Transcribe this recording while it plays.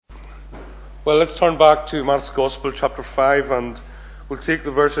Well, let's turn back to Mark's Gospel, chapter 5, and we'll take the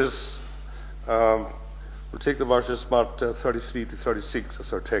verses. Mark 33 to 36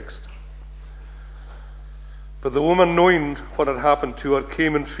 as our text. But the woman, knowing what had happened to her,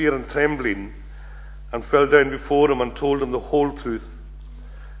 came in fear and trembling, and fell down before him and told him the whole truth.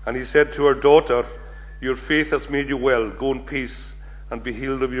 And he said to her, "Daughter, your faith has made you well. Go in peace and be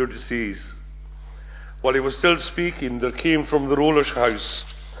healed of your disease." While he was still speaking, there came from the ruler's house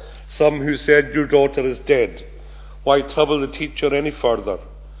some who said, "Your daughter is dead. Why trouble the teacher any further?"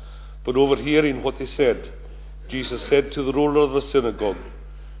 But overhearing what they said, Jesus said to the ruler of the synagogue,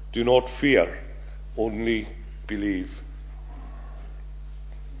 "Do not fear, only believe."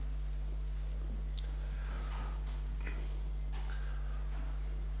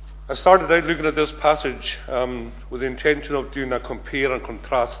 I started out looking at this passage with the intention of doing a compare and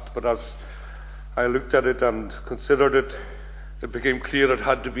contrast, but as I looked at it and considered it, it became clear it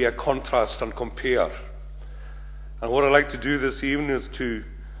had to be a contrast and compare. And what I'd like to do this evening is to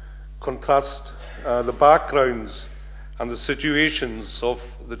contrast the backgrounds and the situations of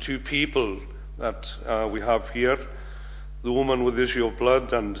the two people that we have here, the woman with the issue of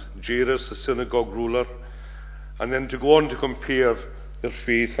blood and Jairus, the synagogue ruler, and then to go on to compare their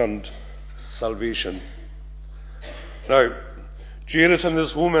faith and salvation. Now, Jairus and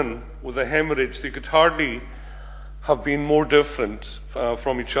this woman with the hemorrhage, they could hardly have been more different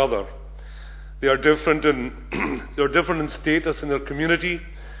from each other. They are different in status in their community.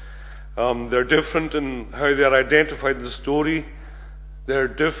 They're different in how they are identified in the story. They're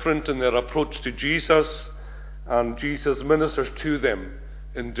different in their approach to Jesus, and Jesus ministers to them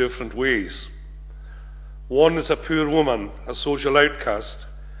in different ways. One is a poor woman, a social outcast,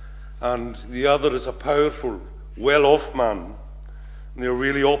 and the other is a powerful, well-off man. And they're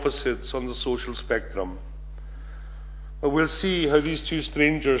really opposites on the social spectrum. But we'll see how these two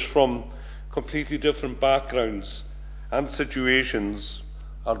strangers from completely different backgrounds and situations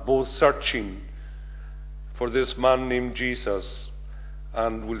are both searching for this man named Jesus,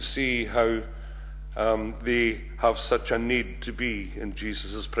 and we'll see how they have such a need to be in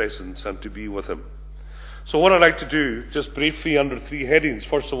Jesus' presence and to be with him. So what I'd like to do, just briefly under three headings.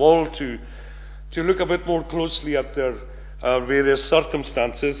 First of all, to look a bit more closely at their various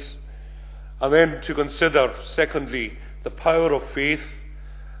circumstances, and then to consider, secondly, the power of faith,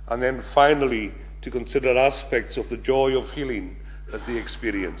 and then finally to consider aspects of the joy of healing that they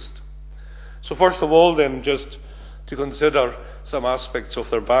experienced. So first of all then, just to consider some aspects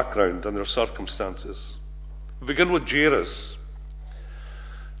of their background and their circumstances. We begin with Jairus.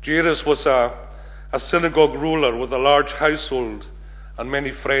 Jairus was a synagogue ruler with a large household and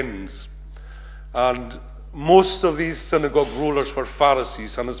many friends. And most of these synagogue rulers were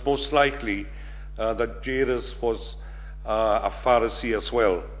Pharisees, and it's most likely that Jairus was a Pharisee as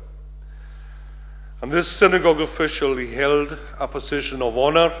well. And this synagogue official, he held a position of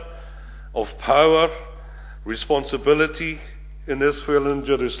honor, of power, responsibility in Israel and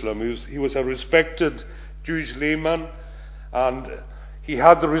Jerusalem. He was a respected Jewish layman, and he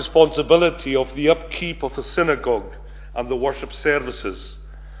had the responsibility of the upkeep of the synagogue and the worship services.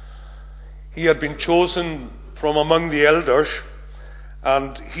 He had been chosen from among the elders,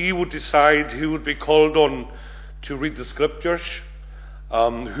 and he would decide who would be called on to read the scriptures,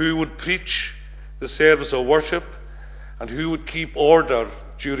 who would preach the service of worship, and who would keep order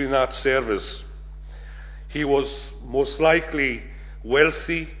during that service. He was most likely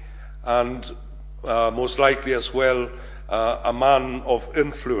wealthy, and most likely as well a man of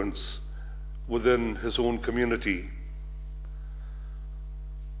influence within his own community.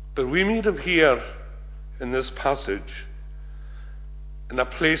 But we meet him here in this passage in a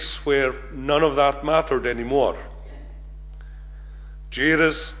place where none of that mattered anymore.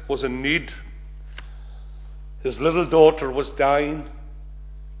 Jairus was in need. His little daughter was dying,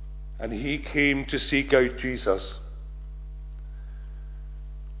 and he came to seek out Jesus.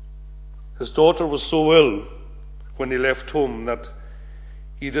 His daughter was so ill when he left home that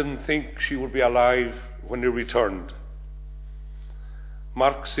he didn't think she would be alive when he returned.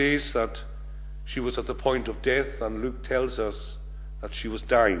 Mark says that she was at the point of death, and Luke tells us that she was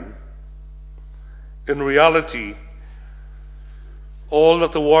dying. In reality, all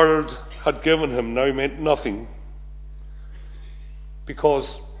that the world had given him now meant nothing,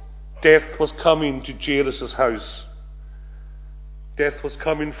 because death was coming to Jairus' house. Death was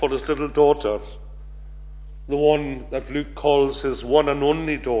coming for his little daughter, the one that Luke calls his one and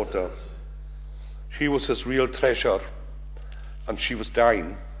only daughter. She was his real treasure, and she was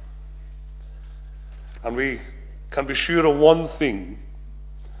dying. And we can be sure of one thing,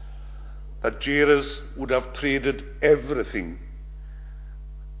 that Jairus would have traded everything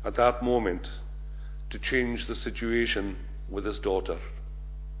at that moment to change the situation with his daughter.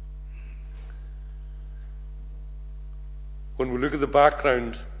 When we look at the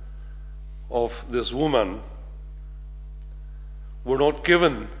background of this woman, we're not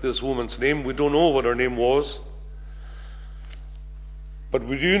given this woman's name. We don't know what her name was. But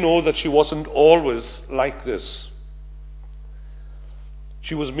we do know that she wasn't always like this.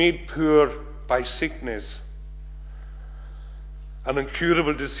 She was made poor by sickness, an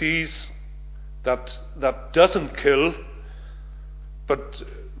incurable disease that doesn't kill, but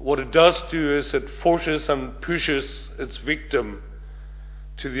what it does do is it forces and pushes its victim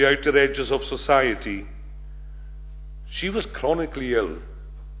to the outer edges of society. She was chronically ill.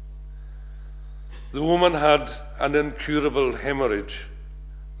 The woman had an incurable hemorrhage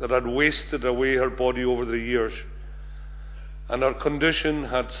that had wasted away her body over the years, and her condition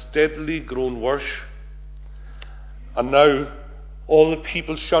had steadily grown worse, and now all the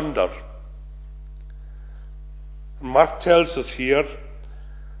people shunned her. Mark tells us here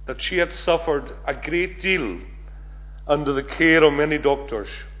that she had suffered a great deal under the care of many doctors,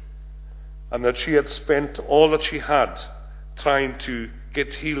 and that she had spent all that she had trying to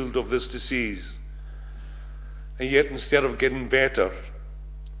get healed of this disease. And yet, instead of getting better,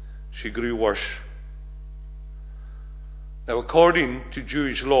 she grew worse. Now, according to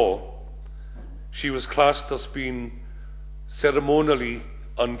Jewish law, she was classed as being ceremonially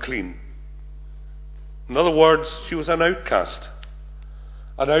unclean. In other words, she was an outcast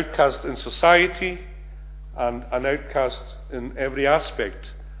in society, and an outcast in every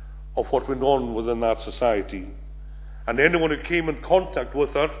aspect of what went on within that society. And anyone who came in contact with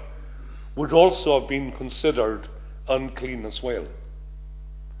her would also have been considered unclean as well.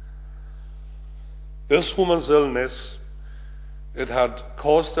 This woman's illness, it had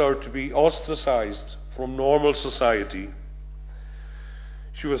caused her to be ostracized from normal society.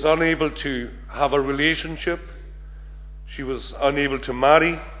 She was unable to have a relationship. She was unable to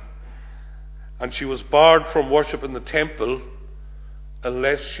marry. And she was barred from worship in the temple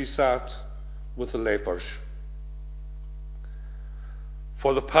unless she sat with the lepers.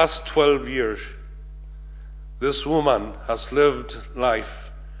 For the past 12 years, this woman has lived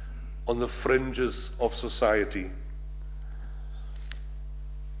life on the fringes of society.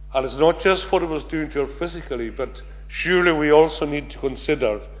 And it's not just what it was doing to her physically, but surely we also need to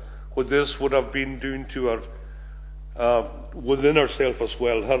consider what this would have been doing to her within herself as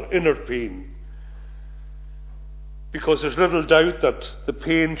well, her inner pain. Because there's little doubt that the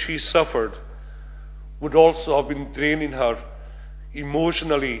pain she suffered would also have been draining her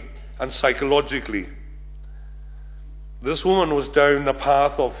emotionally and psychologically. This woman was down a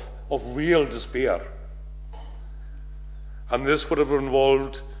path of real despair. And this would have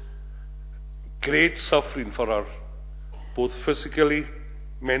involved great suffering for her, both physically,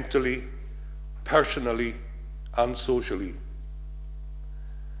 mentally, personally, and socially.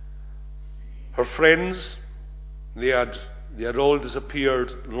 Her friends, they had all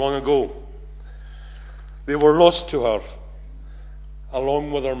disappeared long ago. They were lost to her,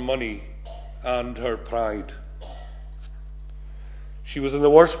 along with her money and her pride. She was in the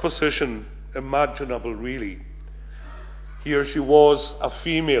worst position imaginable, really. Here she was, a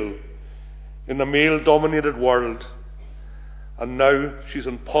female in a male-dominated world, and now she's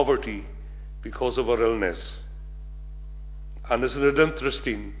in poverty because of her illness. And isn't it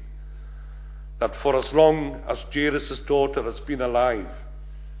interesting that for as long as Jairus' daughter has been alive,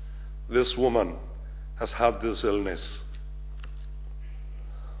 this woman has had this illness.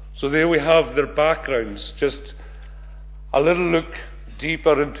 So there we have their backgrounds, just a little look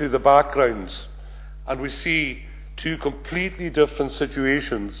deeper into the backgrounds, and we see two completely different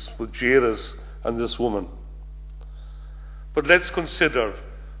situations with Jairus and this woman. But let's consider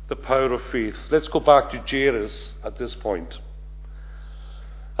the power of faith. Let's go back to Jairus at this point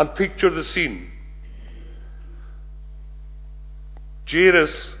and picture the scene.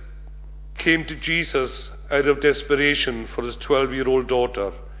 Jairus came to Jesus out of desperation for his 12-year-old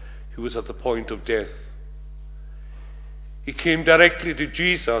daughter who was at the point of death. He came directly to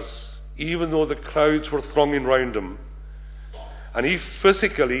Jesus, even though the crowds were thronging round him, and he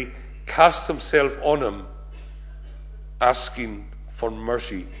physically cast himself on him, asking for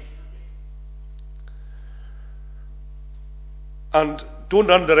mercy. And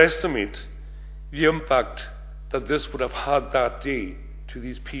don't underestimate the impact that this would have had that day to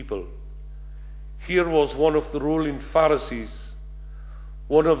these people. Here was one of the ruling Pharisees,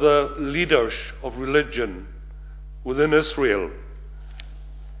 one of the leaders of religion within Israel,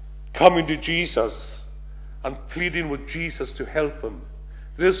 coming to Jesus and pleading with Jesus to help him.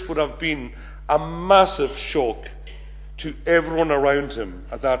 This would have been a massive shock to everyone around him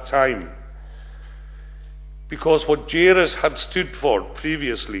at that time. Because what Jairus had stood for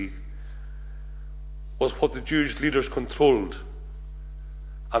previously was what the Jewish leaders controlled.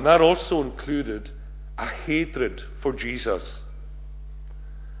 And that also included a hatred for Jesus.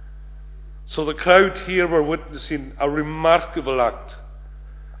 So the crowd here were witnessing a remarkable act,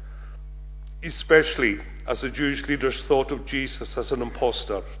 especially as the Jewish leaders thought of Jesus as an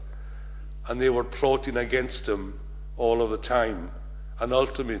impostor, and they were plotting against him all of the time. And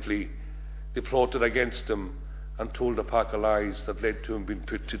ultimately, they plotted against him and told a pack of lies that led to him being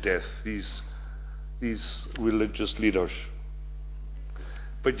put to death, these religious leaders.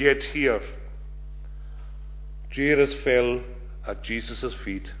 But yet here, Jairus fell at Jesus'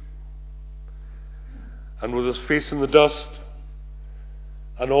 feet, and with his face in the dust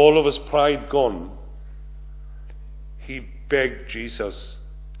and all of his pride gone, he begged Jesus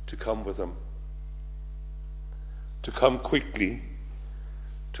to come with him, to come quickly,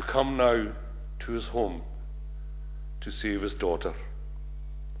 to come now to his home to save his daughter.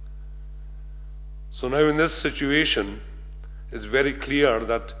 So now in this situation, it's very clear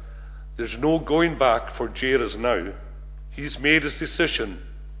that there's no going back for Jairus now. He's made his decision.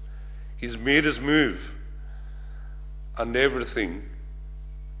 He's made his move. And everything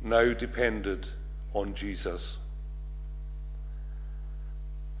now depended on Jesus.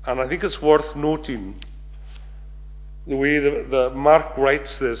 And I think it's worth noting the way that Mark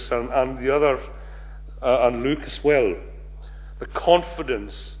writes this, and the other, and Luke as well, the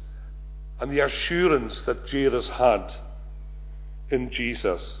confidence and the assurance that Jairus had in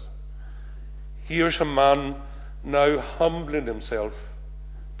Jesus. Here's a man now humbling himself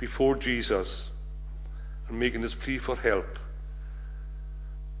before Jesus and making his plea for help.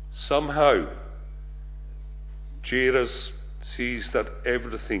 Somehow, Jairus sees that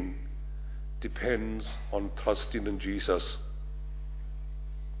everything depends on trusting in Jesus.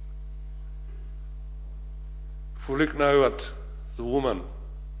 If we look now at the woman,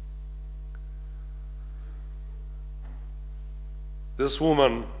 this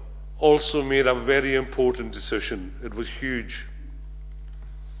woman also made a very important decision. It was huge.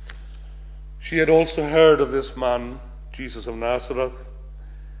 She had also heard of this man, Jesus of Nazareth.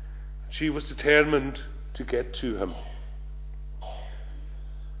 She was determined to get to him.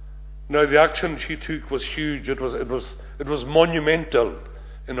 Now, the action she took was huge. It was monumental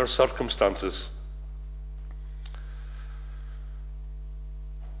in her circumstances.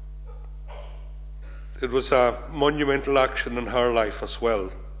 It was a monumental action in her life as well,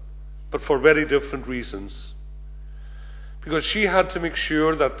 but for very different reasons. Because she had to make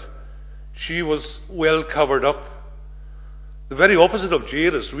sure that she was well covered up. The very opposite of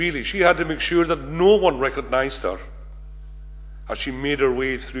Jairus, really. She had to make sure that no one recognized her as she made her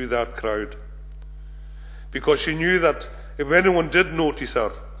way through that crowd. Because she knew that if anyone did notice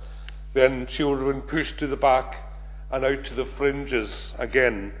her, then she would have been pushed to the back and out to the fringes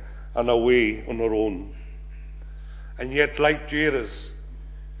again and away on her own. And yet, like Jairus,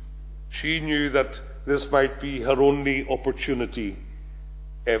 she knew that this might be her only opportunity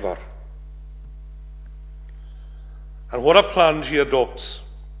ever. And what a plan she adopts.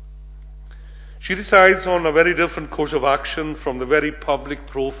 She decides on a very different course of action from the very public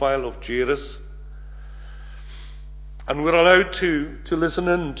profile of Jairus. And we're allowed to listen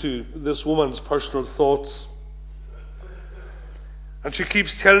in to this woman's personal thoughts. And she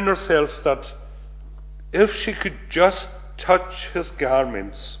keeps telling herself that if she could just touch his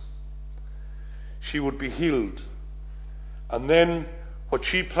garments, she would be healed. And then what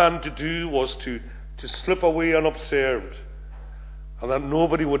she planned to do was to slip away unobserved, and that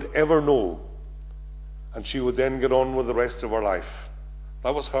nobody would ever know, and she would then get on with the rest of her life.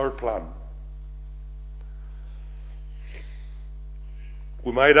 That was her plan.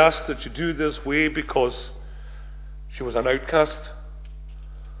 We might ask that she do this way because she was an outcast.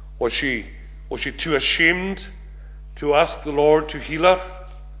 Was she too ashamed to ask the Lord to heal her?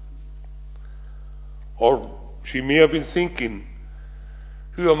 Or she may have been thinking,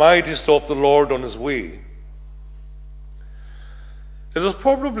 who am I to stop the Lord on his way? It was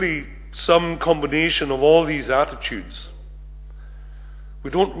probably some combination of all these attitudes.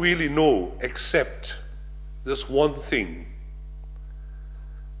 We don't really know, except this one thing.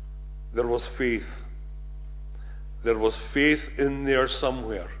 There was faith. There was faith in there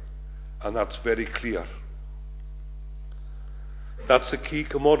somewhere, and that's very clear. That's a key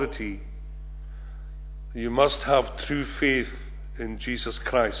commodity. You must have true faith in Jesus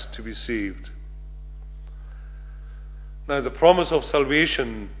Christ to be saved. Now, the promise of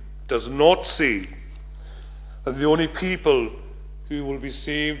salvation does not say that the only people who will be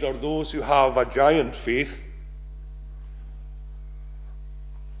saved are those who have a giant faith.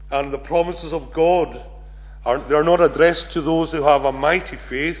 And the promises of God they're not addressed to those who have a mighty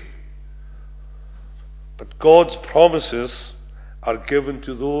faith, but God's promises are given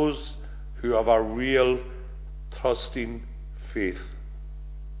to those who have a real trusting faith.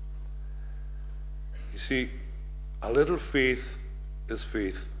 You see, a little faith is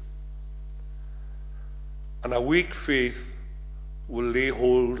faith. And a weak faith will lay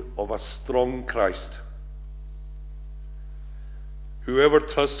hold of a strong Christ. Whoever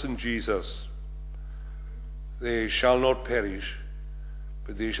trusts in Jesus, they shall not perish,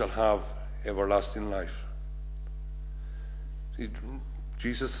 but they shall have everlasting life. See,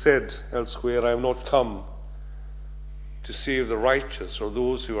 Jesus said elsewhere, I have not come to save the righteous or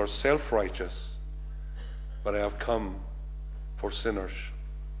those who are self-righteous, but I have come for sinners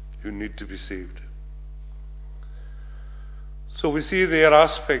who need to be saved. So we see there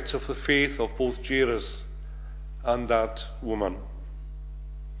aspects of the faith of both Jairus and that woman.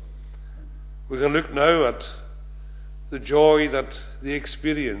 We can look now at the joy that they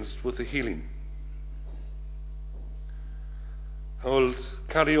experienced with the healing. I will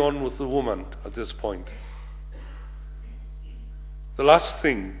carry on with the woman at this point. The last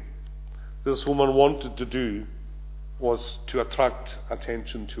thing this woman wanted to do was to attract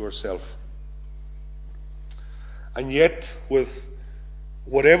attention to herself. And yet, with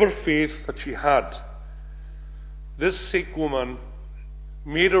whatever faith that she had, this sick woman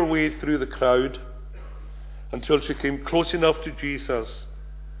made her way through the crowd until she came close enough to Jesus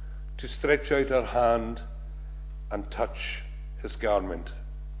to stretch out her hand and touch his garment.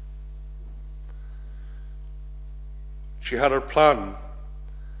 She had her plan,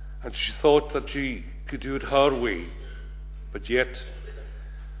 and she thought that she could do it her way, but yet,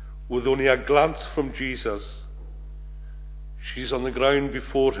 with only a glance from Jesus, she's on the ground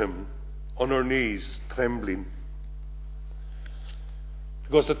before him, on her knees, trembling.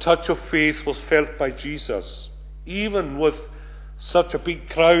 Because the touch of faith was felt by Jesus, even with such a big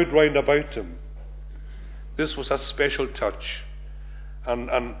crowd round about him. This was a special touch,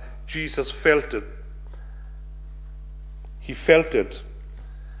 and Jesus felt it. He felt it,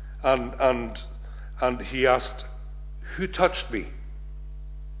 and he asked, who touched me?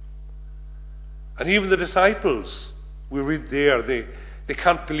 And even the disciples, we read there, they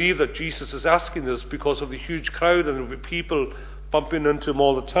can't believe that Jesus is asking this because of the huge crowd and the people bumping into him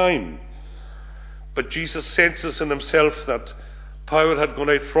all the time. But Jesus senses in himself that power had gone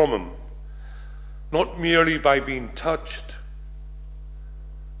out from him, not merely by being touched,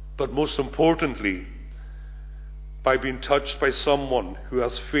 but most importantly, by being touched by someone who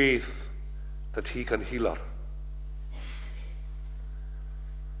has faith that he can heal her.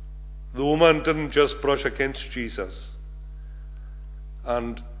 The woman didn't just brush against Jesus,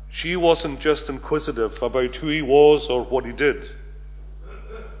 and she wasn't just inquisitive about who he was or what he did.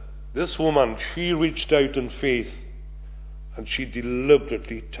 This woman, she reached out in faith and she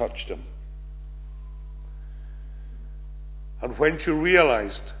deliberately touched him. And when she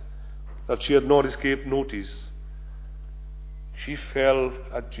realized that she had not escaped notice, she fell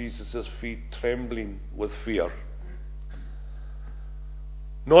at Jesus' feet trembling with fear.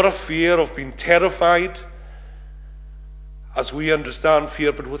 Not a fear of being terrified, as we understand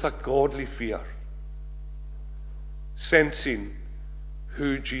fear, but with a godly fear, sensing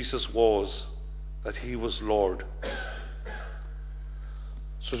who Jesus was, that he was Lord.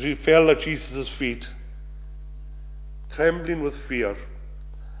 So she fell at Jesus' feet, trembling with fear,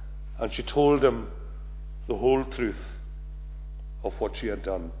 and she told him the whole truth of what she had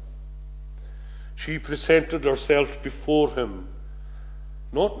done. She presented herself before him,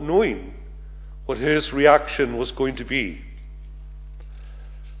 not knowing what his reaction was going to be.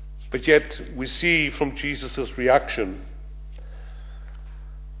 But yet we see from Jesus' reaction,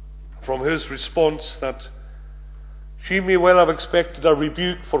 from his response, that she may well have expected a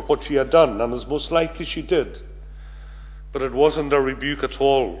rebuke for what she had done, and as most likely she did. But it wasn't a rebuke at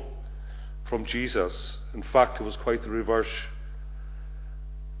all from Jesus. In fact, it was quite the reverse.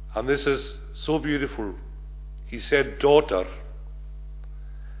 And this is so beautiful. He said, "Daughter,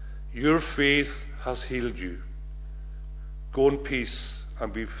 your faith has healed you. Go in peace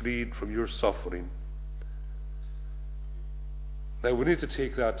and be freed from your suffering." Now we need to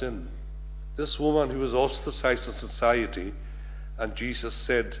take that in. This woman who was ostracized in society, and Jesus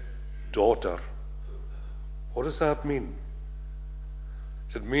said, "Daughter." What does that mean?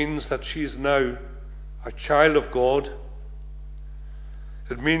 It means that she is now a child of God.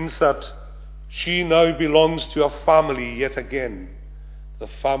 It means that she now belongs to a family yet again, the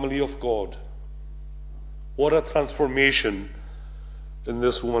family of God. What a transformation in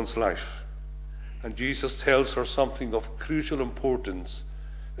this woman's life. And Jesus tells her something of crucial importance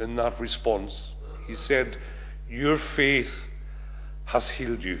in that response. He said, "Your faith has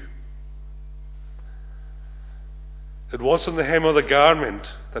healed you." It wasn't the hem of the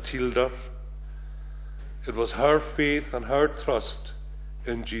garment that healed her. It was her faith and her trust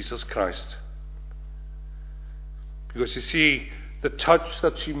in Jesus Christ. Because you see, the touch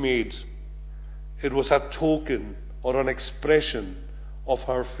that she made, it was a token or an expression of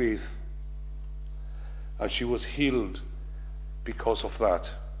her faith. And she was healed because of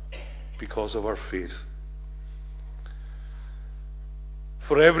that, because of her faith.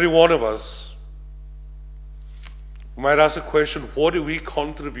 For every one of us, we might ask the question, what do we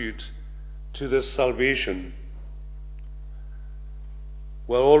contribute to this salvation?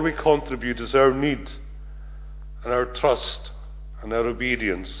 Well, all we contribute is our need and our trust and our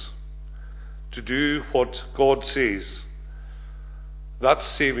obedience to do what God says. That's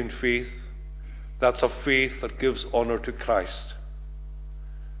saving faith. That's a faith that gives honor to Christ.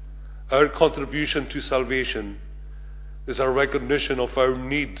 Our contribution to salvation is a recognition of our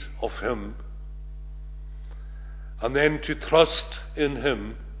need of Him, and then to trust in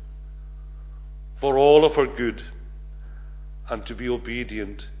Him for all of our good and to be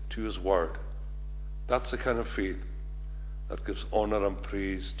obedient to His word. That's the kind of faith that gives honor and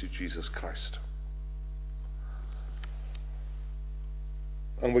praise to Jesus Christ.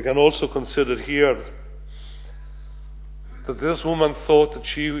 And we can also consider here that this woman thought that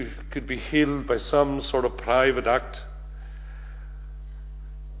she could be healed by some sort of private act.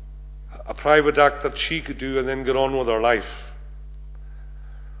 A private act that she could do and then get on with her life.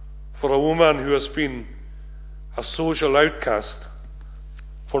 For a woman who has been a social outcast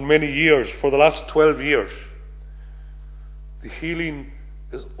for many years, for the last 12 years, the healing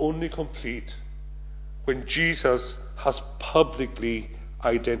is only complete when Jesus has publicly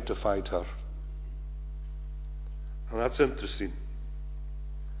identified her. And that's interesting.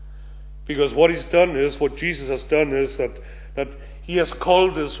 Because what Jesus has done is that He has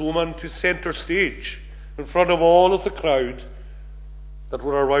called this woman to center stage in front of all of the crowd that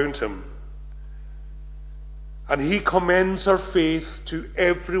were around Him. And He commends her faith to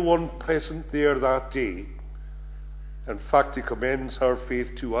everyone present there that day. In fact, He commends her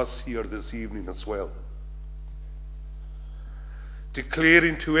faith to us here this evening as well.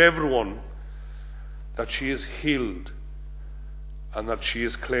 Declaring to everyone that she is healed and that she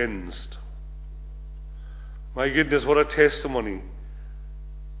is cleansed. My goodness, what a testimony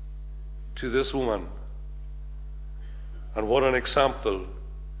to this woman. And what an example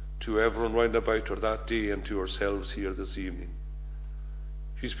to everyone round about her that day and to ourselves here this evening.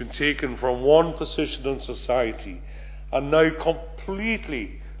 She's been taken from one position in society and now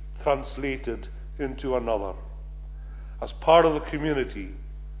completely translated into another. As part of the community,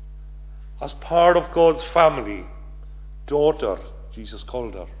 as part of God's family, daughter, Jesus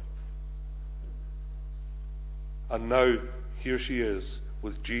called her. And now here she is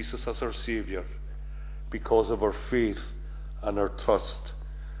with Jesus as her Saviour because of her faith and her trust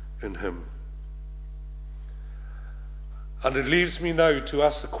in Him. And it leaves me now to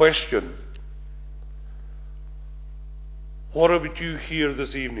ask the question, what about you here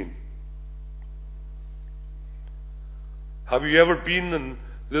this evening? Have you ever been in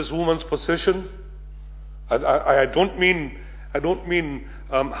this woman's position? I don't mean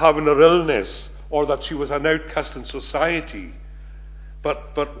having an illness or that she was an outcast in society.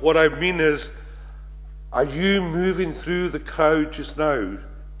 But what I mean is, are you moving through the crowd just now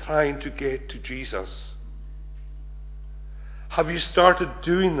trying to get to Jesus? Have you started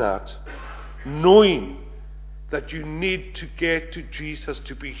doing that, knowing that you need to get to Jesus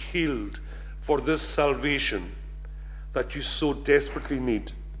to be healed for this salvation that you so desperately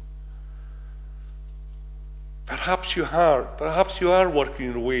need? Perhaps you are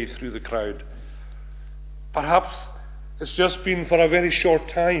working your way through the crowd. Perhaps it's just been for a very short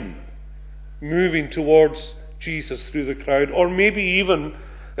time, moving towards Jesus through the crowd. Or maybe even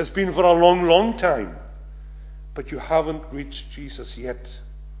it's been for a long, long time, but you haven't reached Jesus yet.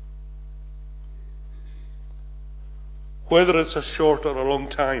 Whether it's a short or a long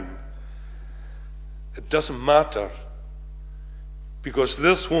time, it doesn't matter, because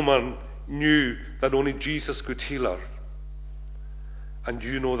this woman knew that only Jesus could heal her. And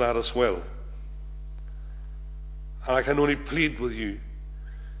you know that as well. And I can only plead with you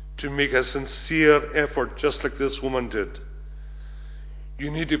to make a sincere effort, just like this woman did. You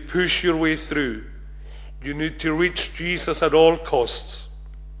need to push your way through. You need to reach Jesus at all costs.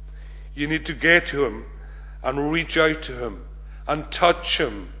 You need to get to Him and reach out to Him and touch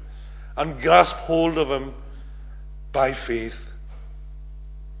Him and grasp hold of Him by faith.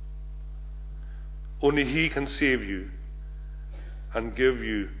 Only He can save you, and give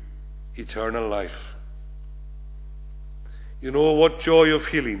you eternal life. You know what joy of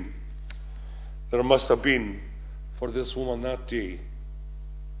healing there must have been for this woman that day.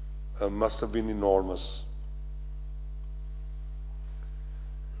 It must have been enormous.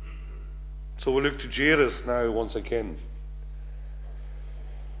 So we look to Jairus now once again.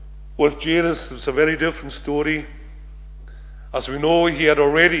 With Jairus, it's a very different story. As we know, he had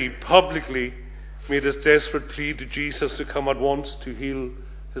already publicly made his desperate plea to Jesus to come at once to heal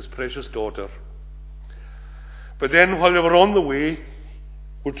his precious daughter. But then, while they were on the way,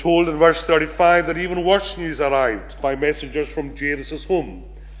 we're told in verse 35 that even worse news arrived by messengers from Jairus' home.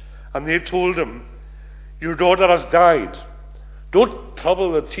 And they told him, "Your daughter has died. Don't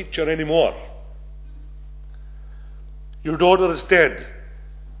trouble the teacher anymore. Your daughter is dead.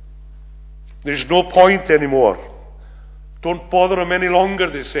 There's no point anymore. Don't bother him any longer,"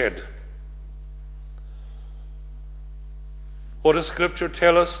 they said. What does Scripture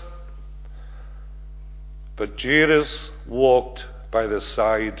tell us? But Jairus walked by the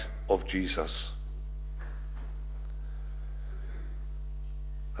side of Jesus.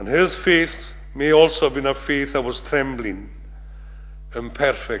 And his faith may also have been a faith that was trembling,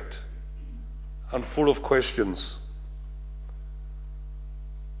 imperfect, and full of questions.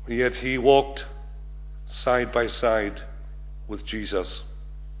 Yet he walked side by side with Jesus.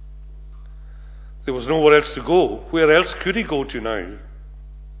 There was nowhere else to go. Where else could he go to now?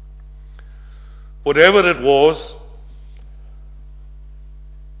 Whatever it was,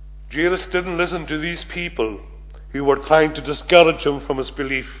 Jairus didn't listen to these people who were trying to discourage him from his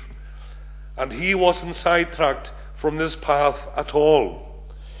belief. And he wasn't sidetracked from this path at all.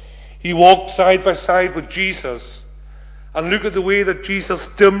 He walked side by side with Jesus. And look at the way that Jesus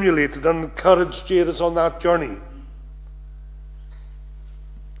stimulated and encouraged Jairus on that journey.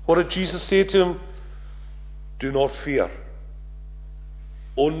 What did Jesus say to him? Do not fear.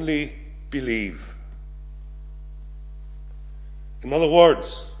 Only believe. In other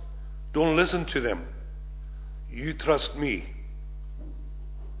words, don't listen to them. You trust me.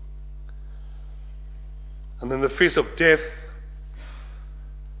 And in the face of death,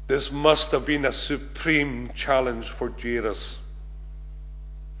 this must have been a supreme challenge for Jairus.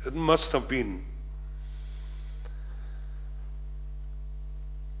 It must have been.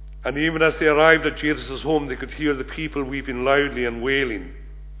 And even as they arrived at Jairus' home, they could hear the people weeping loudly and wailing.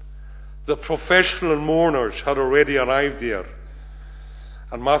 The professional mourners had already arrived there.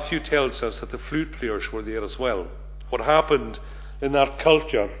 And Matthew tells us that the flute players were there as well. What happened in that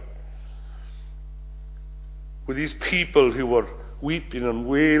culture with these people who were weeping and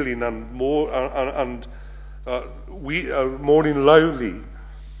wailing and mourning loudly.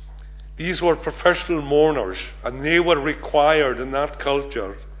 These were professional mourners, and they were required in that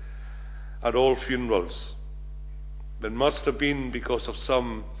culture at all funerals. It must have been because of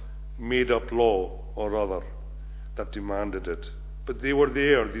some made-up law or other that demanded it. But they were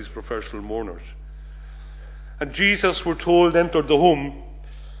there, these professional mourners. And Jesus, we're told, entered the home,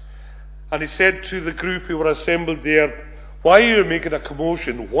 and he said to the group who were assembled there, "Why are you making a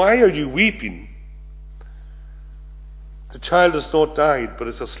commotion? Why are you weeping? The child has not died, but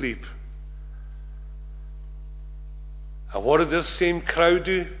is asleep." And what did this same crowd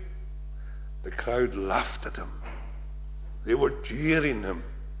do? The crowd laughed at him. They were jeering him.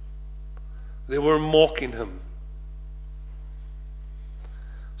 They were mocking him.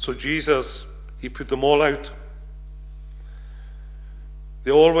 So Jesus, he put them all out.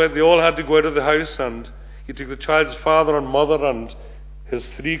 They all had to go out of the house, and he took the child's father and mother and his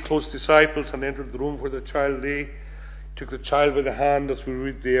 3 close disciples and entered the room where the child lay. He took the child by the hand, as we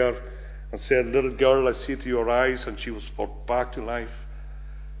read there, and said, "Little girl, I see to your eyes," and she was brought back to life.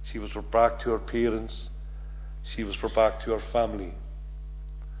 She was brought back to her parents. She was brought back to her family.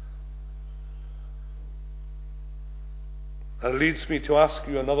 And it leads me to ask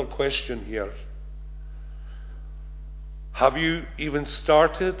you another question here. Have you even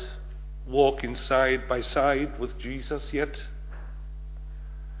started walking side by side with Jesus yet?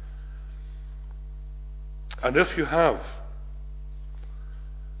 And if you have,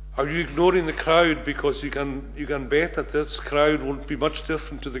 are you ignoring the crowd? Because you can bet that this crowd won't be much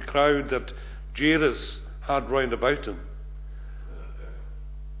different to the crowd that Jairus had round about him,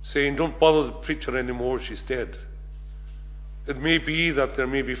 saying, "Don't bother the preacher anymore, she's dead." It may be that there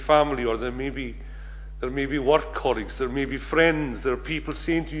may be family, or there may be work colleagues, there may be friends, there are people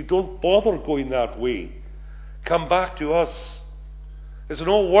saying to you, "Don't bother going that way. Come back to us. It's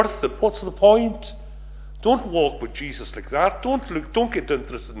not worth it. What's the point? Don't walk with Jesus like that. Don't get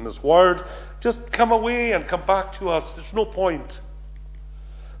interested in His word. Just come away and come back to us. There's no point."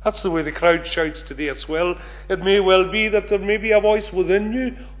 That's the way the crowd shouts today as well. It may well be that there may be a voice within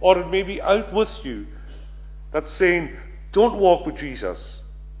you, or it may be out with you, that's saying, don't walk with Jesus.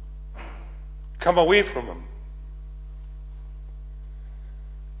 Come away from him.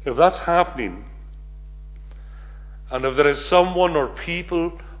 If that's happening, and if there is someone or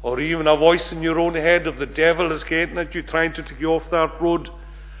people or even a voice in your own head, if the devil is getting at you, trying to take you off that road,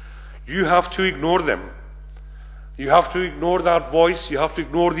 you have to ignore them. You have to ignore that voice. You have to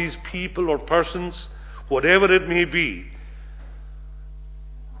ignore these people or persons, whatever it may be.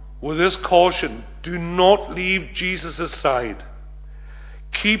 With this caution, do not leave Jesus' side.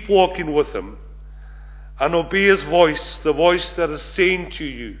 Keep walking with him and obey his voice, the voice that is saying to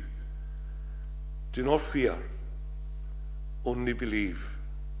you, do not fear, only believe.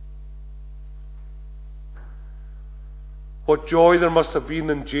 What joy there must have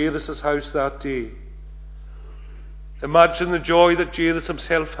been in Jairus' house that day. Imagine the joy that Jairus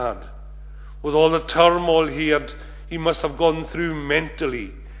himself had, with all the turmoil he must have gone through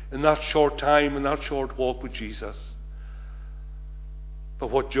mentally in that short time, in that short walk with Jesus. But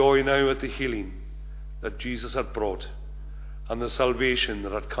what joy now at the healing that Jesus had brought, and the salvation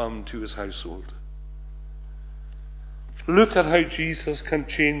that had come to his household. Look at how Jesus can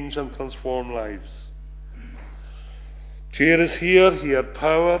change and transform lives. Jairus here, he had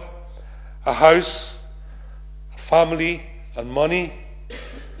power, a house, a family, and money.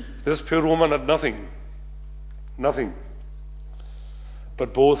 This poor woman had nothing. Nothing.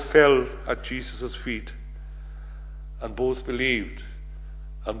 But both fell at Jesus' feet, and both believed,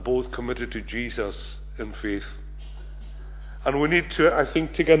 and both committed to Jesus in faith. And we need to, I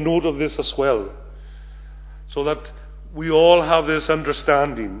think, take a note of this as well, so that we all have this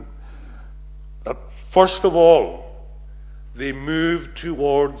understanding that first of all, they moved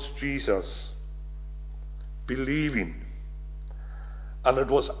towards Jesus, believing. And it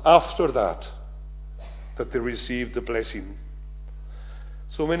was after that they received the blessing.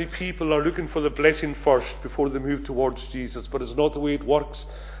 So many people are looking for the blessing first before they move towards Jesus, but it's not the way it works.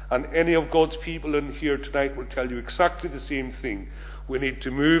 And any of God's people in here tonight will tell you exactly the same thing. We need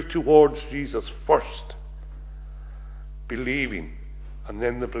to move towards Jesus first, believing, and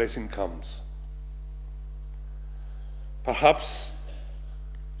then the blessing comes. Perhaps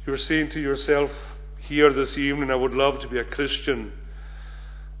you're saying to yourself here this evening, I would love to be a Christian,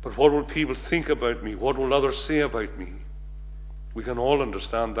 but what will people think about me? What will others say about me? We can all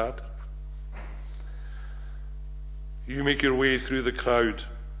understand that. You make your way through the crowd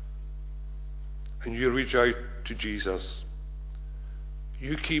and you reach out to Jesus.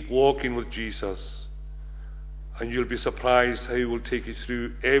 You keep walking with Jesus, and you'll be surprised how he will take you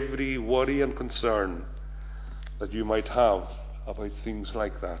through every worry and concern that you might have about things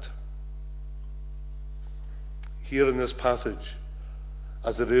like that. Here in this passage,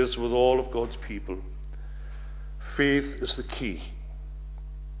 as it is with all of God's people, faith is the key.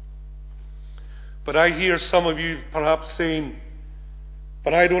 But I hear some of you perhaps saying,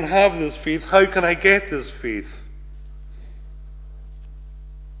 but I don't have this faith. How can I get this faith?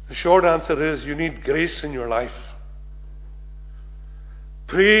 The short answer is you need grace in your life.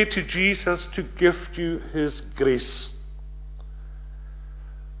 Pray to Jesus to gift you his grace.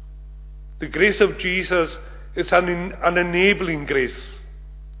 The grace of Jesus is an enabling grace.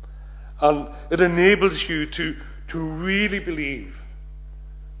 And it enables you to really believe.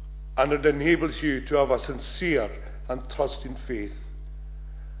 And it enables you to have a sincere and trusting faith.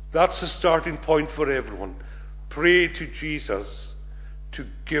 That's the starting point for everyone. Pray to Jesus to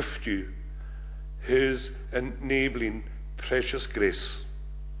gift you his enabling precious grace.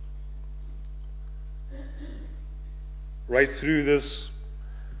 Right through this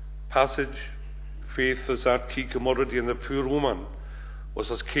passage, faith is that key commodity, and the poor woman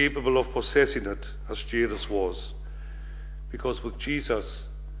was as capable of possessing it as Jairus was. Because with Jesus,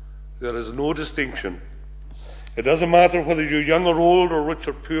 there is no distinction. It doesn't matter whether you're young or old, or rich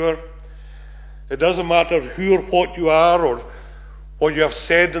or poor. It doesn't matter who or what you are, or what you have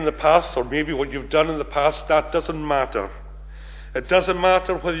said in the past, or maybe what you've done in the past. That doesn't matter. It doesn't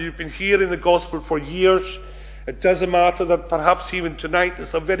matter whether you've been hearing the gospel for years. It doesn't matter that perhaps even tonight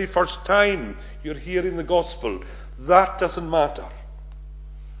is the very first time you're hearing the gospel. That doesn't matter.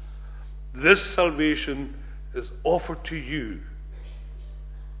 This salvation is offered to you.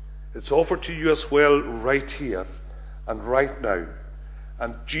 It's offered to you as well right here and right now.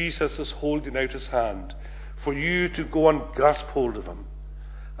 And Jesus is holding out his hand for you to go and grasp hold of him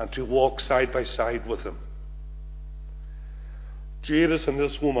and to walk side by side with him. Jairus and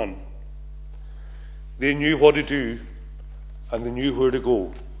this woman, they knew what to do and they knew where to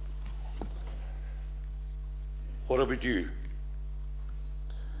go. What about you?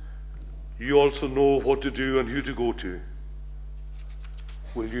 You also know what to do and who to go to.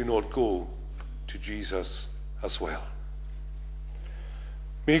 Will you not go to Jesus as well?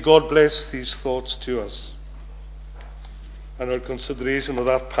 May God bless these thoughts to us and our consideration of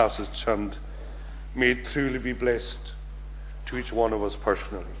that passage, and may it truly be blessed to each one of us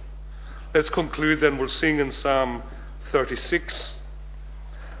personally. Let's conclude then. We'll sing in Psalm 36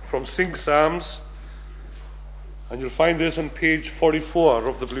 from Sing Psalms, and you'll find this on page 44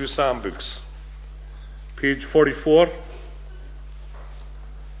 of the Blue Psalm books. Page 44.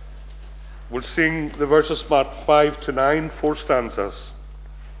 We'll sing the verses marked 5 to 9, 4 stanzas.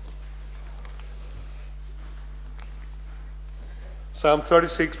 Psalm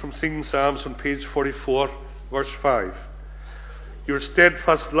 36 from Sing Psalms on page 44, verse 5. Your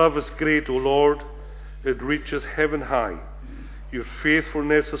steadfast love is great, O Lord. It reaches heaven high. Your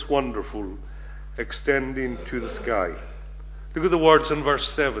faithfulness is wonderful, extending to the sky. Look at the words in verse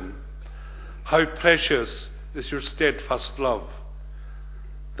 7. How precious is your steadfast love.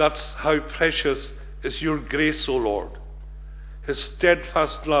 That's how precious is your grace, O Lord. His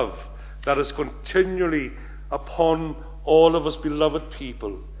steadfast love that is continually upon all of us beloved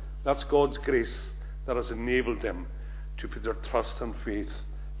people. That's God's grace that has enabled them to put their trust and faith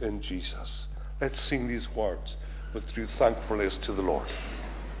in Jesus. Let's sing these words with true thankfulness to the Lord.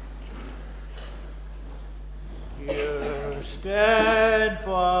 Your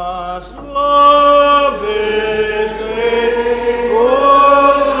steadfast love is great, O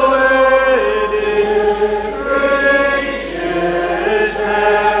Lady, gracious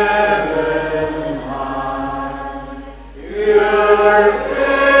heaven high. Your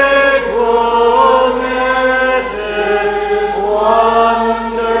faithfulness is wonderful,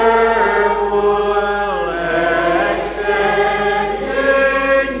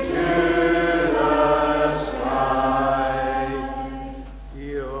 extending to the sky.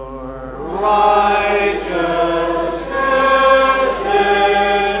 Your righteousness is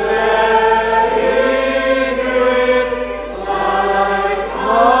very great, like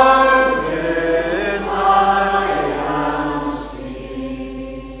mountain I am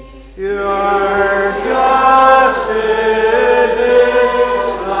seen. Your justice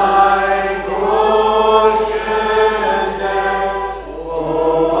is like ocean depth,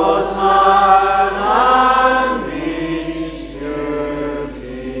 both man and beast your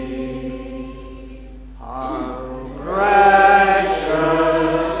king. How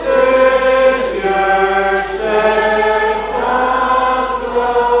precious is your steadfast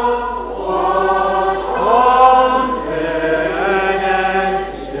love, what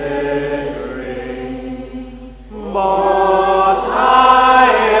confidence it brings. Both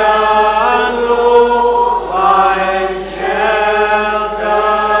high and low find shelter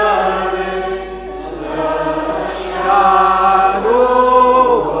in the shadow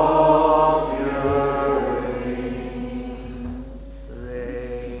of your wings.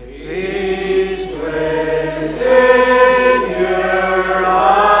 They feast within your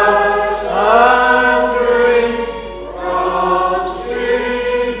arms and drink from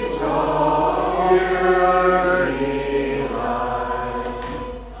streams of your delight.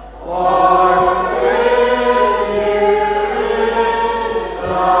 For with you is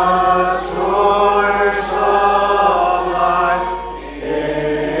the source of life.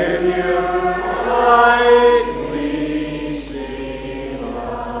 In your light we see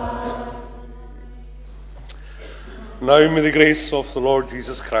light. Now may the grace of the Lord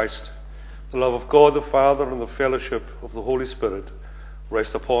Jesus Christ, the love of God the Father, and the fellowship of the Holy Spirit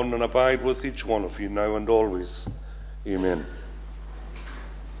rest upon and abide with each one of you now and always. Amen.